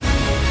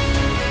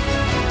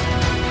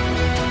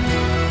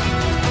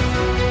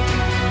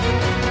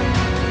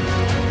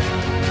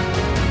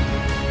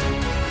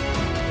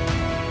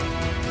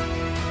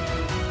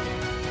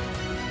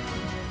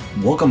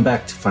Welcome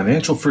back to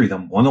Financial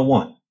Freedom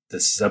 101.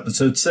 This is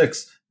episode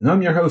 6, and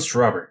I'm your host,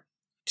 Robert.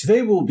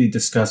 Today we'll be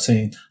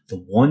discussing the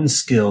one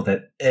skill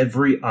that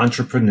every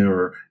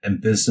entrepreneur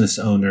and business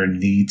owner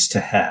needs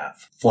to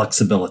have: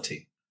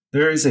 flexibility.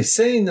 There is a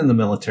saying in the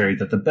military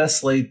that the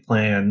best laid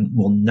plan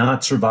will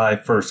not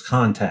survive first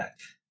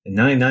contact, and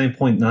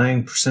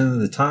 99.9% of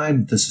the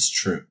time, this is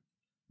true.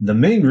 The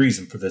main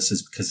reason for this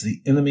is because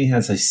the enemy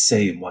has a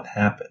say in what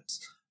happens.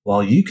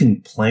 While you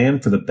can plan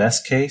for the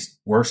best case,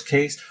 worst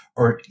case,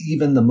 or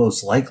even the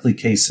most likely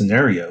case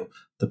scenario,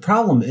 the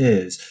problem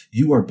is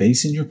you are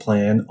basing your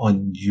plan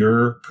on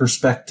your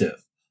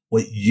perspective,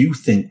 what you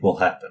think will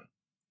happen.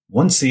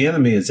 Once the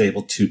enemy is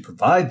able to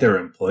provide their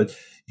input,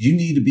 you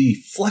need to be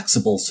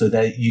flexible so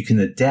that you can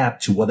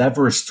adapt to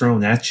whatever is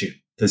thrown at you.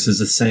 This is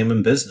the same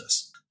in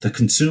business. The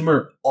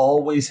consumer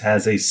always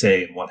has a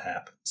say in what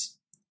happens.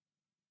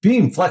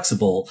 Being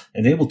flexible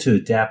and able to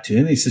adapt to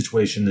any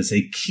situation is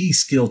a key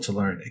skill to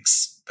learn,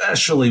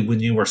 especially when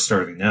you are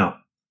starting out.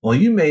 While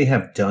you may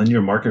have done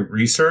your market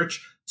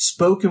research,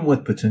 spoken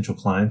with potential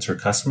clients or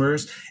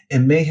customers,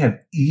 and may have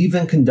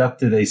even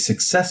conducted a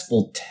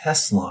successful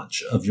test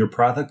launch of your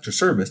product or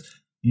service,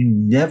 you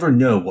never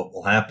know what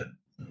will happen.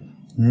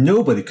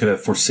 Nobody could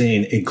have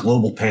foreseen a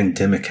global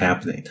pandemic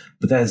happening,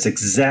 but that is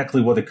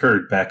exactly what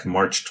occurred back in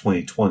March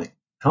 2020.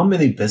 How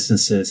many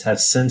businesses have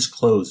since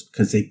closed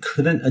because they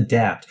couldn't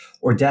adapt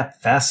or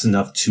adapt fast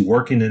enough to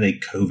working in a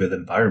COVID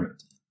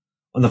environment?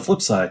 On the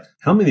flip side,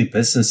 how many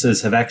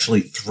businesses have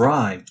actually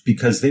thrived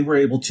because they were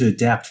able to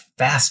adapt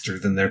faster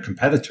than their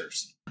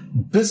competitors?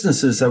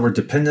 Businesses that were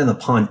dependent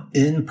upon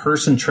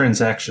in-person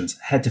transactions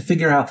had to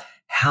figure out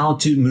how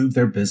to move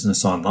their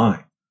business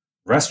online.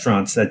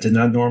 Restaurants that did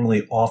not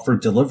normally offer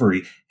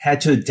delivery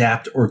had to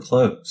adapt or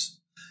close.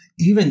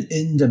 Even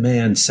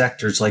in-demand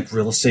sectors like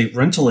real estate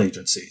rental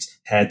agencies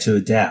had to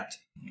adapt.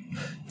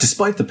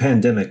 Despite the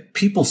pandemic,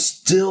 people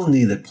still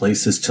needed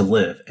places to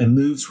live and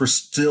moves were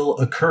still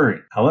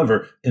occurring.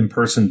 However,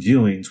 in-person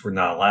viewings were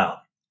not allowed.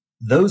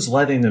 Those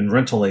letting and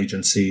rental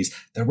agencies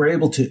that were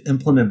able to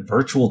implement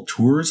virtual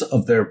tours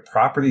of their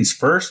properties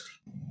first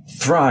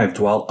thrived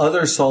while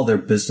others saw their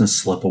business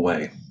slip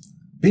away.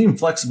 Being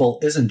flexible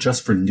isn't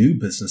just for new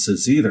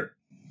businesses either.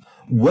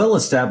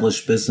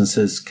 Well-established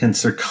businesses can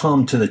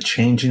succumb to the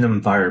changing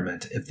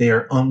environment if they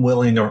are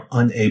unwilling or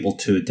unable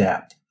to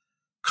adapt.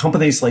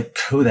 Companies like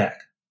Kodak,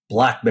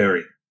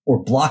 BlackBerry,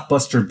 or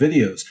Blockbuster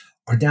Videos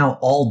are now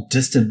all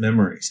distant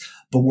memories,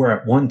 but were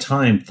at one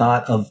time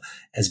thought of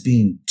as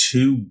being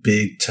too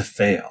big to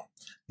fail.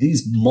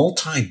 These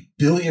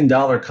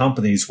multi-billion-dollar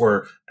companies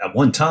were, at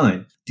one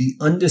time, the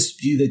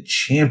undisputed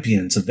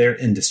champions of their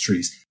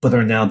industries, but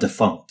are now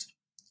defunct.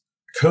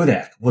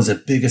 Kodak was the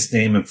biggest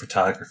name in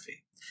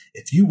photography.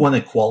 If you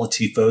wanted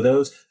quality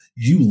photos,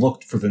 you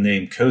looked for the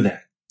name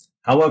Kodak.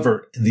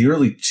 However, in the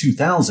early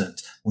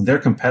 2000s, when their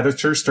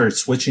competitors started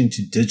switching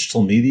to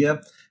digital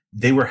media,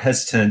 they were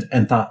hesitant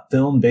and thought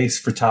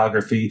film-based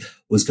photography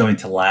was going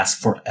to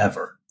last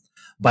forever.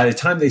 By the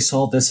time they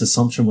saw this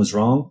assumption was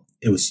wrong,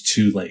 it was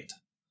too late.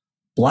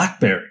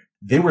 BlackBerry,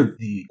 they were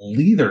the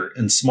leader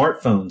in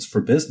smartphones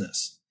for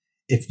business.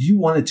 If you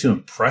wanted to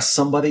impress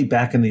somebody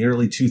back in the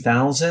early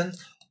 2000s,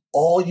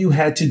 all you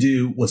had to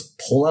do was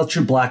pull out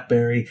your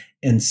BlackBerry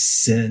and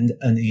send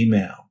an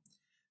email.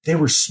 They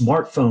were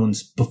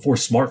smartphones before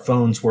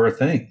smartphones were a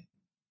thing.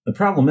 The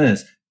problem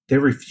is they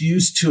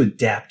refused to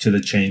adapt to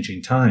the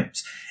changing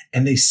times,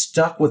 and they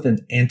stuck with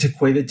an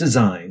antiquated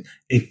design,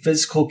 a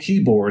physical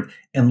keyboard,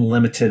 and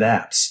limited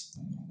apps.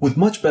 With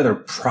much better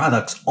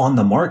products on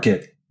the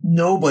market,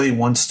 nobody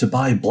wants to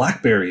buy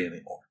BlackBerry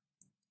anymore.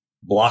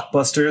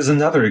 Blockbuster is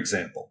another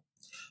example.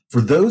 For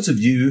those of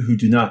you who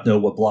do not know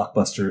what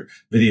Blockbuster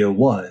Video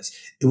was,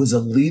 it was a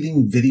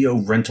leading video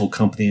rental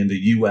company in the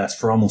U.S.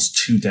 for almost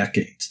 2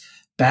 decades.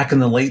 Back in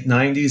the late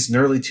 90s and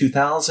early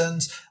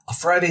 2000s, a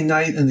Friday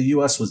night in the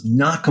U.S. was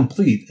not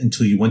complete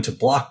until you went to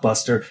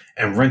Blockbuster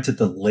and rented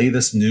the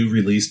latest new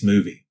released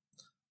movie.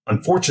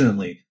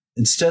 Unfortunately,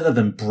 instead of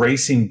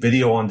embracing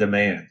video on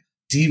demand,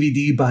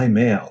 DVD by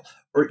mail,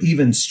 or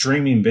even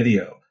streaming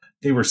video,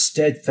 they were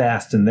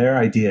steadfast in their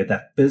idea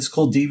that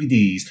physical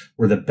DVDs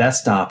were the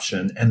best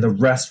option and the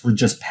rest were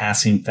just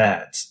passing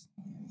fads.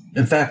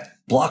 In fact,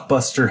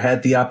 Blockbuster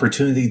had the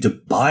opportunity to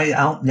buy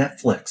out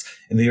Netflix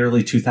in the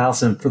early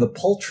 2000s for the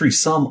paltry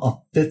sum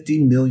of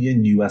 $50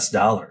 million US,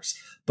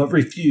 but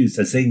refused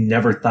as they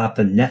never thought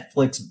the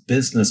Netflix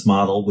business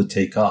model would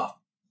take off.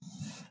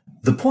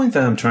 The point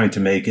that I'm trying to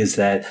make is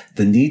that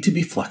the need to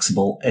be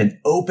flexible and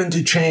open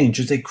to change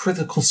is a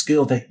critical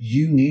skill that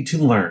you need to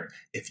learn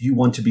if you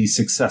want to be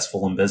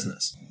successful in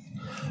business.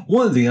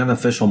 One of the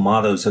unofficial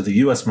mottos of the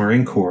U.S.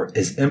 Marine Corps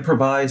is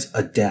improvise,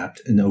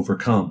 adapt, and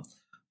overcome.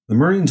 The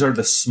Marines are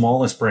the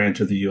smallest branch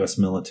of the U.S.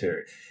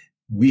 military.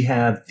 We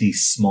have the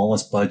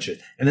smallest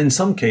budget, and in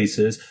some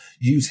cases,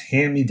 use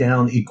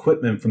hand-me-down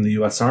equipment from the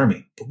U.S.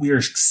 Army, but we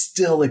are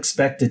still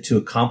expected to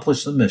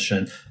accomplish the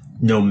mission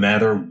no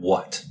matter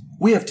what.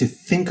 We have to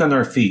think on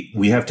our feet.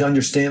 We have to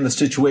understand the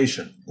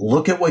situation,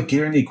 look at what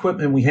gear and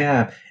equipment we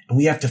have, and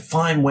we have to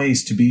find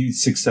ways to be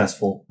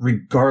successful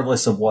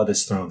regardless of what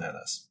is thrown at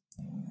us.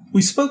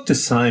 We spoke to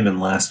Simon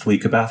last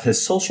week about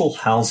his social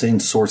housing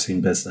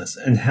sourcing business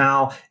and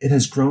how it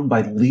has grown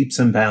by leaps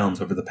and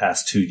bounds over the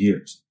past 2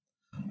 years.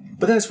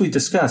 But as we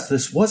discussed,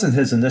 this wasn't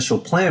his initial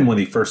plan when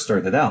he first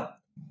started out.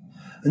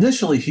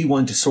 Initially, he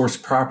wanted to source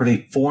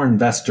property for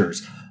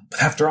investors,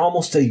 but after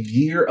almost a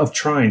year of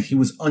trying, he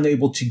was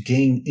unable to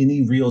gain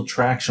any real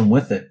traction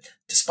with it,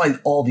 despite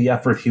all the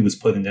effort he was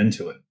putting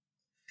into it.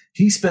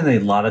 He spent a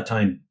lot of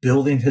time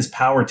building his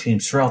power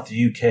teams throughout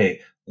the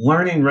UK,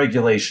 learning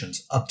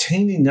regulations,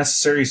 obtaining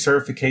necessary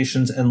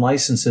certifications and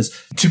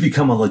licenses to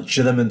become a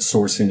legitimate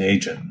sourcing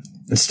agent.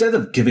 Instead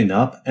of giving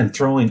up and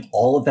throwing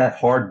all of that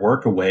hard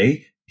work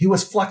away, he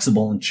was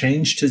flexible and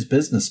changed his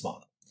business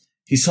model.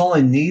 He saw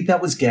a need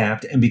that was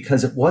gapped, and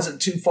because it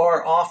wasn't too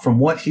far off from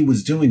what he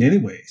was doing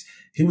anyways,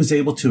 he was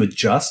able to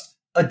adjust,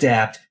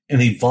 adapt,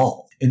 and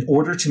evolve in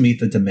order to meet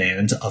the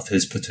demands of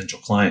his potential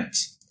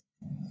clients.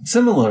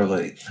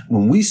 Similarly,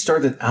 when we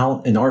started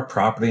out in our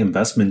property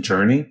investment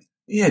journey,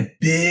 we had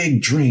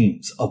big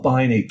dreams of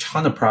buying a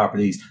ton of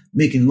properties,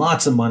 making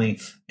lots of money,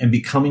 and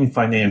becoming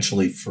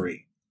financially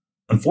free.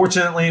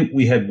 Unfortunately,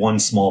 we had one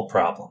small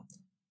problem.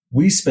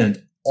 We spent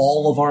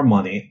all of our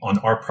money on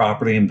our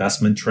property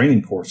investment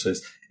training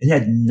courses and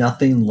had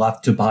nothing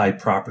left to buy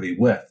property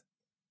with.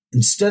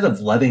 Instead of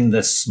letting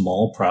this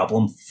small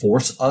problem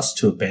force us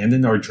to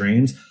abandon our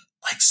dreams,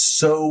 like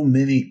so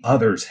many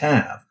others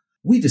have,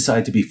 we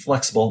decided to be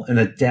flexible and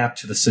adapt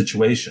to the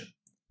situation.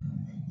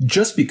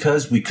 Just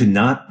because we could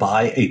not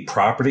buy a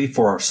property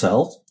for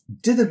ourselves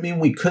didn't mean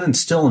we couldn't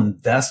still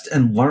invest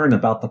and learn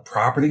about the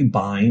property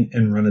buying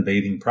and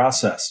renovating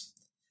process.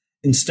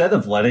 Instead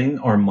of letting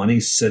our money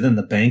sit in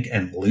the bank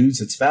and lose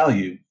its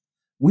value,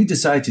 we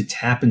decided to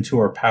tap into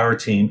our power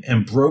team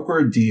and broker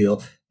a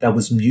deal that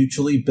was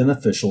mutually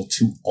beneficial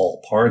to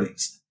all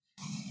parties.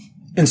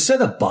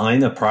 Instead of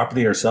buying a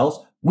property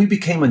ourselves, we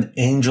became an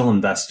angel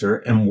investor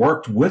and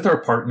worked with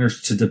our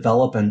partners to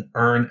develop an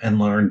earn and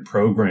learn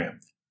program.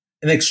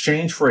 In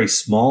exchange for a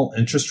small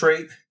interest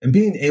rate and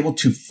being able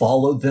to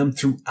follow them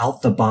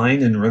throughout the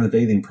buying and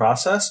renovating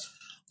process,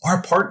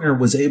 our partner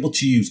was able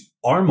to use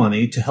our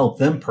money to help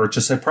them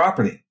purchase a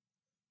property.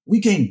 We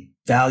gained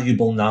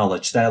valuable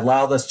knowledge that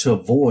allowed us to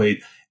avoid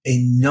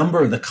a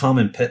number of the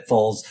common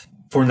pitfalls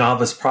for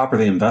novice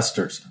property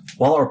investors,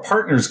 while our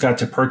partners got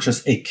to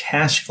purchase a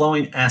cash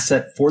flowing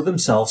asset for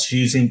themselves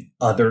using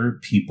other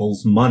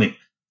people's money,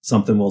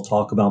 something we'll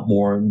talk about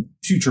more in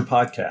future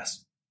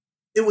podcasts.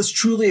 It was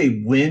truly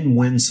a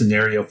win-win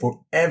scenario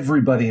for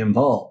everybody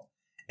involved,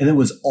 and it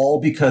was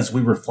all because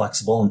we were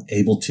flexible and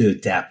able to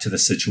adapt to the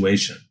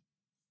situation.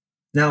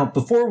 Now,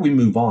 before we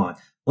move on,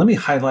 let me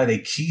highlight a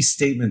key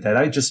statement that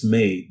I just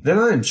made that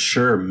I am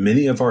sure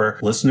many of our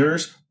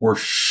listeners were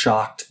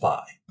shocked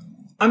by.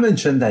 I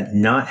mentioned that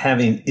not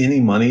having any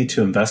money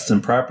to invest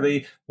in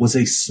property was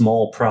a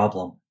small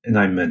problem, and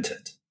I meant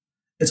it.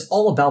 It's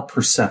all about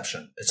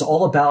perception. It's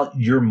all about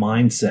your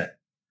mindset.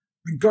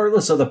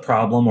 Regardless of the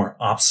problem or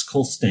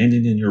obstacle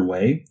standing in your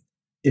way,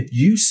 if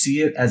you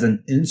see it as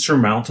an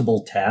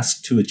insurmountable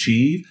task to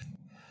achieve,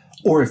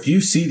 or if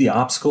you see the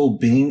obstacle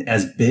being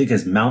as big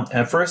as Mount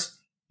Everest,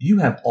 you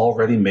have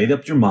already made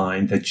up your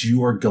mind that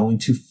you are going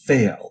to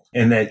fail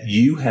and that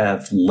you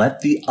have let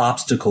the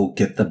obstacle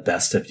get the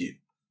best of you.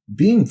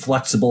 Being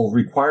flexible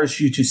requires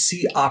you to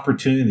see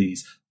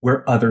opportunities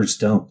where others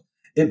don't.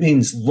 It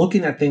means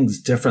looking at things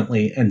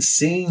differently and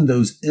seeing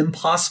those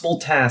impossible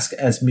tasks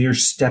as mere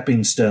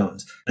stepping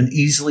stones, an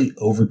easily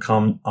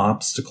overcome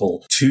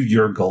obstacle to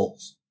your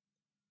goals.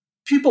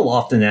 People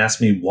often ask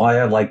me why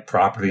I like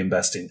property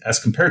investing as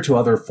compared to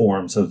other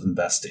forms of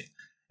investing,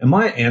 and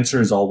my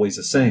answer is always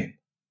the same.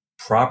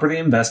 Property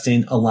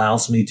investing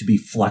allows me to be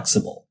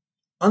flexible.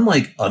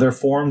 Unlike other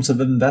forms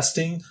of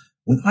investing,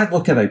 when I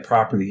look at a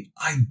property,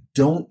 I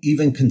don't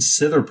even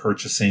consider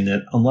purchasing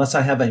it unless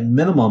I have a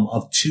minimum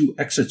of 2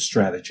 exit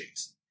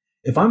strategies.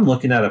 If I'm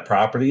looking at a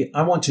property,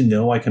 I want to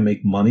know I can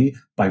make money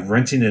by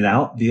renting it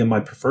out via my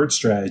preferred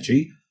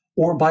strategy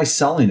or by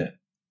selling it.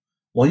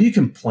 While you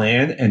can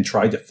plan and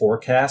try to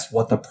forecast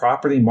what the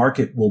property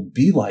market will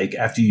be like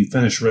after you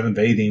finish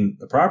renovating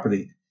the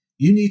property,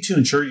 you need to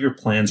ensure your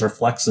plans are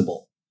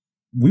flexible.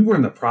 We were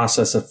in the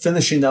process of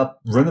finishing up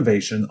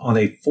renovation on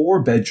a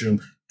 4-bedroom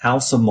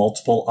house of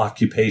multiple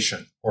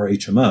occupation, or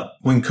HMO,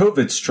 when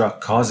COVID struck,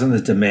 causing the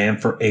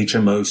demand for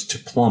HMOs to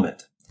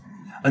plummet.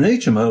 An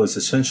HMO is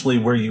essentially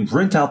where you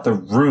rent out the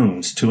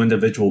rooms to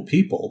individual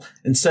people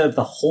instead of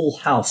the whole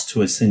house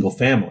to a single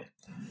family,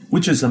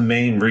 which is the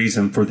main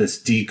reason for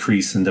this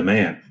decrease in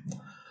demand.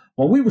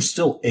 While we were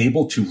still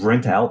able to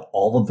rent out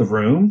all of the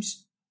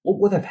rooms, what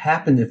would have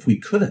happened if we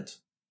couldn't?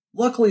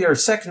 Luckily, our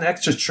second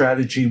exit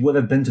strategy would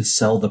have been to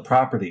sell the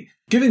property,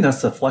 giving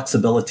us the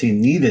flexibility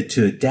needed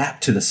to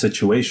adapt to the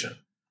situation.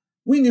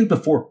 We knew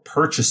before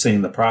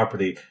purchasing the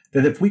property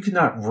that if we could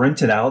not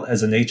rent it out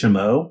as an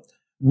HMO,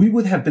 we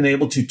would have been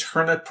able to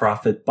turn a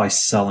profit by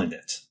selling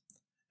it.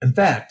 In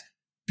fact,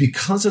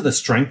 because of the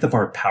strength of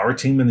our power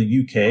team in the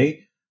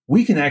UK,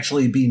 we can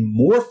actually be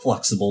more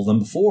flexible than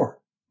before.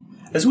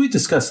 As we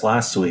discussed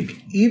last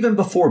week, even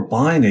before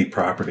buying a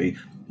property,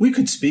 we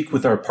could speak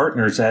with our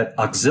partners at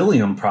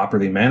Auxilium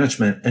Property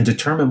Management and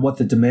determine what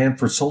the demand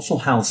for social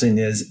housing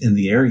is in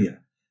the area,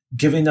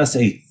 giving us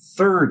a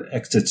third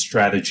exit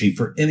strategy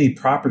for any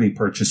property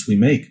purchase we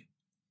make.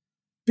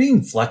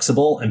 Being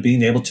flexible and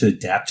being able to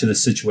adapt to the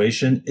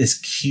situation is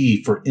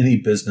key for any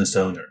business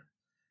owner.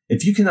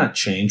 If you cannot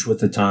change with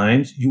the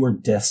times, you are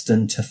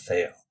destined to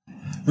fail.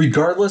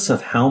 Regardless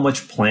of how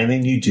much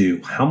planning you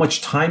do, how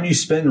much time you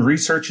spend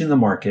researching the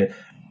market,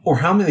 or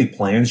how many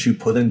plans you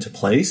put into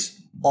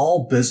place,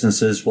 all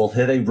businesses will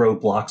hit a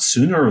roadblock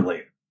sooner or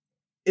later.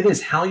 It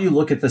is how you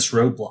look at this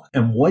roadblock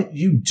and what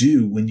you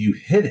do when you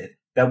hit it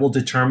that will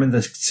determine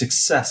the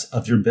success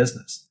of your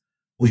business.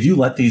 Will you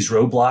let these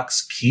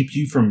roadblocks keep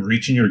you from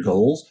reaching your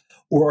goals,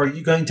 or are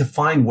you going to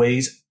find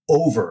ways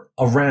over,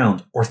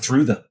 around, or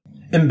through them?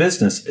 In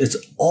business, it's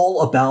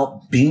all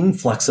about being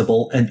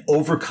flexible and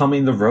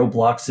overcoming the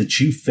roadblocks that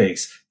you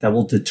face that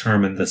will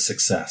determine the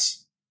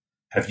success.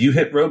 Have you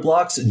hit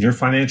roadblocks in your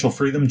financial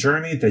freedom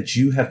journey that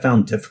you have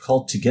found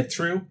difficult to get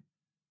through?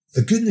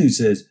 The good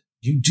news is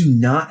you do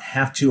not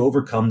have to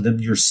overcome them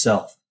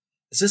yourself,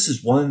 as this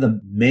is one of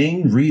the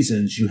main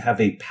reasons you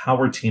have a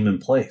power team in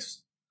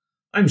place.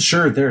 I'm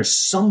sure there is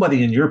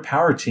somebody in your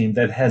power team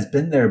that has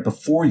been there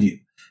before you,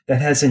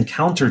 that has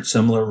encountered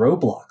similar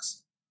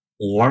roadblocks.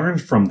 Learn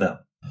from them.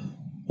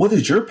 What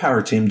is your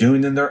power team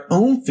doing in their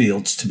own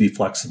fields to be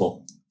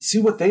flexible? See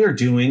what they are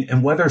doing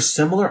and whether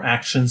similar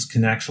actions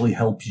can actually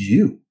help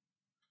you.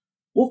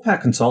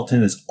 Wolfpack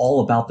Consulting is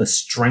all about the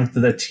strength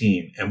of the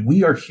team, and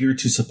we are here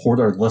to support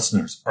our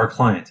listeners, our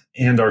clients,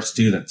 and our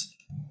students.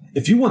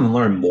 If you want to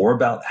learn more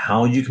about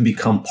how you can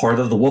become part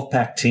of the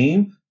Wolfpack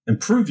team,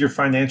 improve your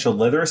financial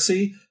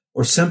literacy,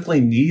 or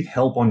simply need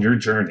help on your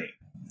journey,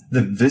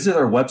 then visit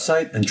our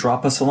website and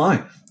drop us a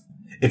line.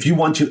 If you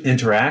want to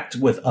interact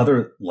with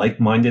other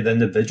like-minded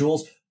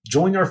individuals,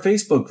 join our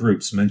Facebook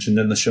groups mentioned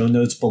in the show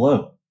notes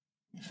below.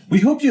 We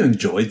hope you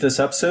enjoyed this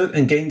episode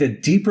and gained a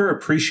deeper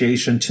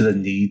appreciation to the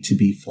need to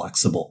be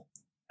flexible.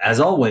 As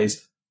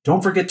always,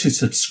 don't forget to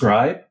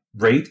subscribe,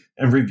 rate,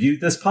 and review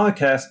this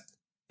podcast.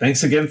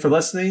 Thanks again for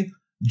listening.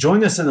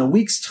 Join us in a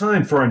week's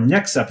time for our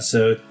next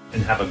episode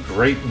and have a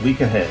great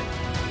week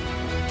ahead.